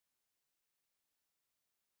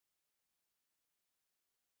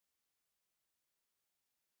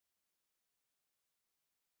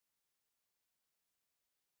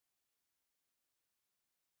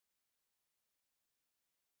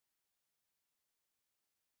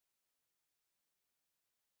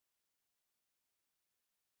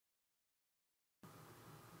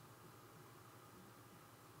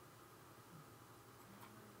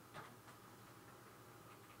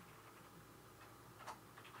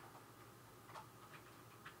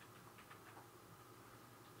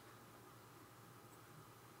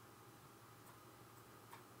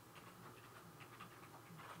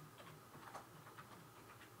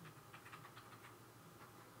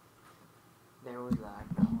There was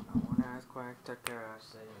like no one earthquake took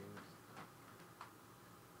us.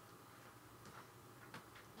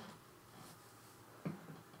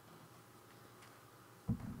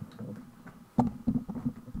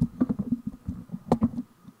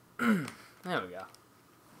 There we go.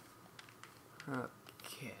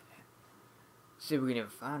 Okay. See if we can even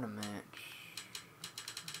find a match.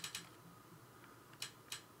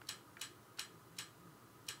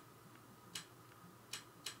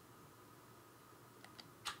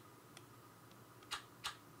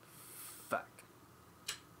 Fuck.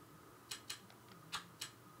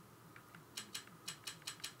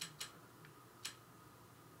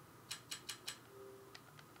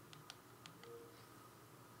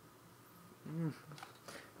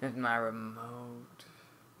 There's my remote.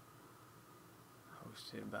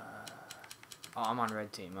 Hosted by... Oh, I'm on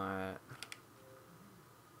red team, alright.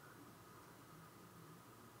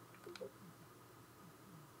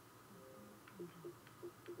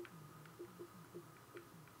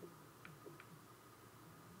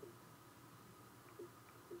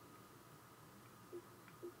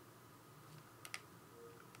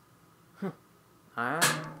 Alright.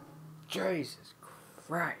 Jesus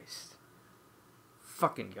Christ.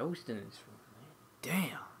 Fucking ghost in this room, man.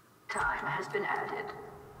 Damn. Time has been added.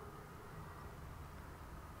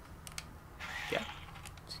 Yeah.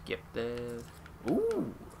 Skip this.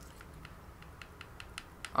 Ooh.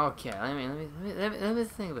 Okay, let me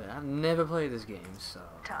think about it. I've never played this game, so.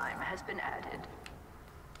 Time has been added.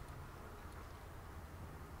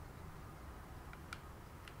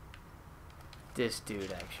 This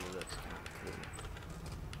dude actually looks kind of cool.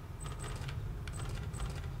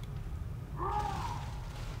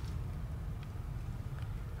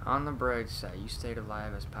 On the bright side, you stayed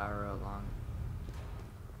alive as power along.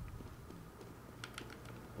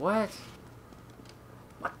 What?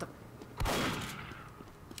 What the?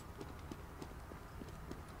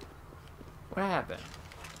 What happened?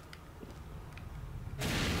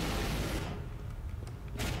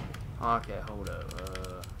 Okay, hold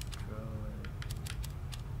up.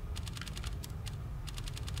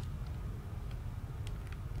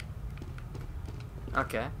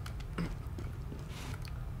 Okay.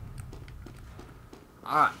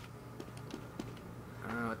 Alright. I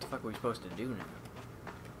don't know what the fuck are we supposed to do now.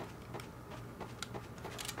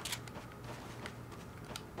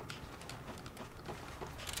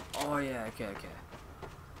 Oh yeah, okay.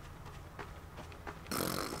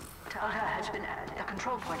 Data has been added. The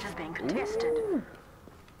control point is being contested. Ooh.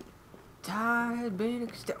 Time has been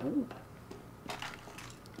extended. Ooh.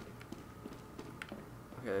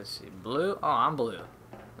 Okay, let's see. Blue? Oh, I'm blue.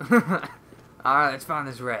 Alright, let's find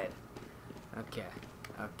this red. Okay.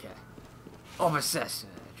 Obsessed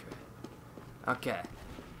with that red. Okay.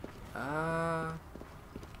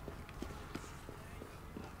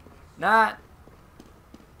 Not.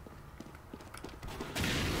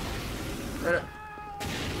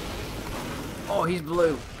 Oh, he's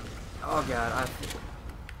blue. Oh god,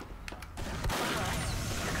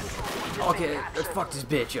 Okay, let's fuck this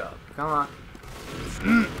bitch up. Come on.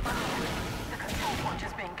 The control point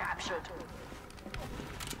is being captured.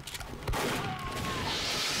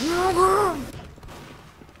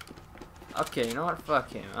 Okay, you know what?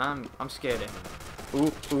 Fuck him. I'm scared of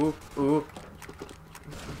him. Ooh.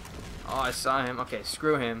 Oh, I saw him. Okay,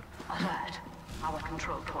 screw him. Alert. Our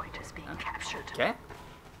control point is being captured. Okay.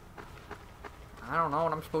 I don't know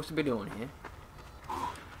what I'm supposed to be doing here.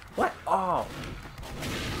 What? Oh.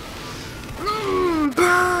 Burn,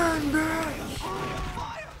 bitch!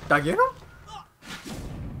 Did I get him?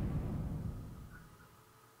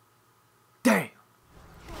 Damn.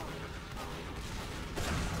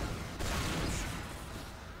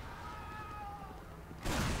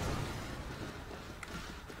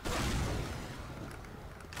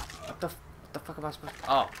 What the fuck am I supposed to...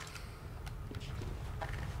 Oh.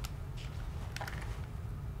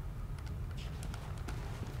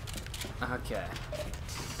 Okay.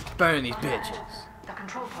 Burn these bitches. The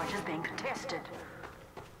control point is being contested.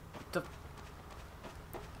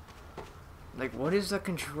 Like, what is the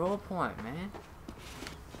control point, man?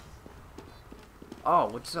 Oh,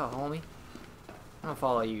 what's up, homie? I'm gonna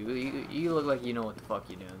follow you. You look like you know what the fuck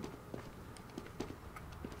you're doing.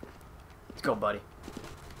 Let's go, buddy.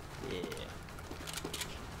 Yeah.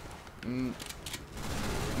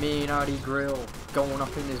 Me and Artie Grill going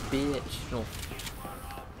up in this bitch. No.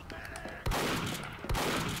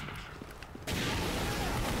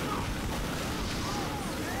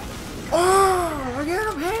 Oh, I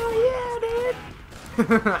got him! Hell yeah, dude!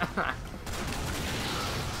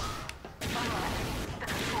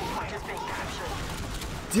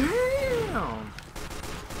 Damn!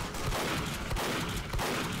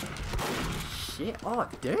 shit. Oh,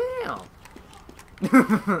 damn.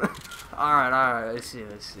 Alright, let's see.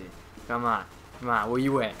 Come on, where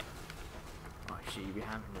you at? Oh shit, you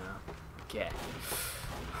behind me now. Okay.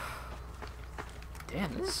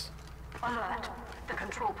 Damn, this. Alert! The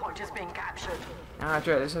control point is being captured. Nah, that's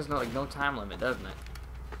right, this has no time limit, doesn't it?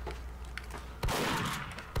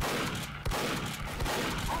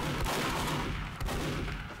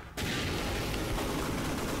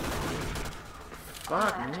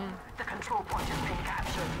 Fuck, Alert. man. The control point is being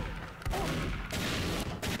captured.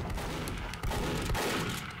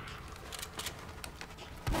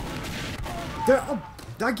 Did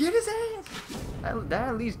I get his ass? Did I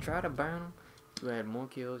at least try to burn him? Who had more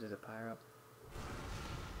kills as a pyro?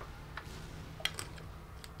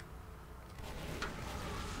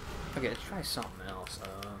 Okay, let's try something else.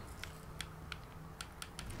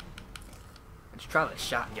 Let's try the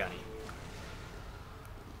shotgunny.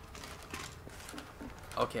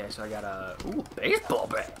 Okay, so I got a baseball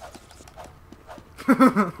bat.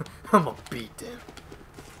 I'm gonna beat them.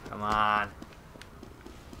 Come on.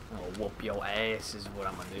 I'm gonna whoop your ass is what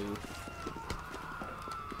I'm gonna do.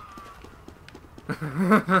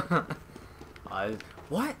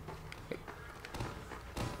 What?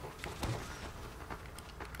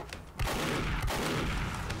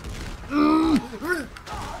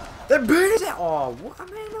 That bird is that? Oh, what?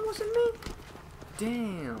 Man, that wasn't me.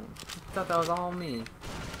 Damn. I thought that was all me.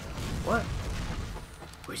 What?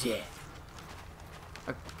 Who's that?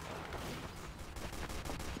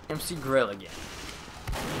 MC Grill again.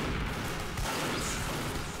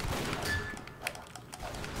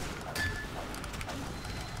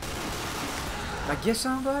 Did I get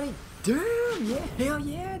somebody? Damn, yeah, hell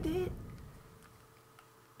yeah, I did.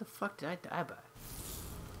 The fuck did I die by?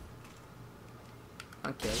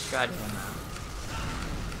 Okay, let's try it now.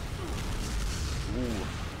 Ooh.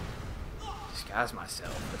 Disguise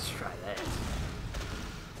myself. Let's try that.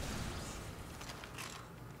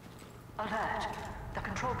 Alert! The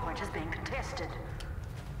control point is being contested.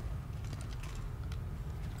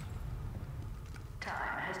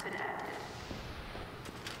 Time has been added.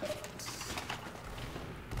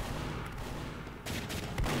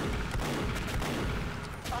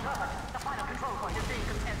 Alert! The final control point is being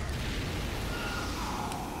contested.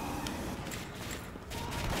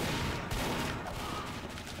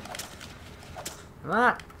 Come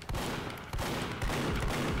on.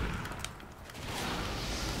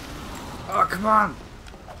 Oh, come on.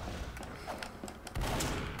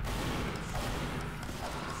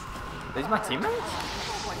 These my teammates?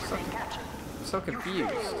 I'm so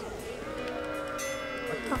confused.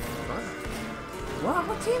 What the fuck?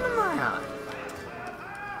 What team am I on?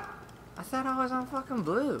 I thought I was on fucking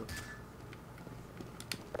blue.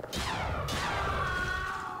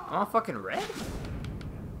 I'm on fucking red?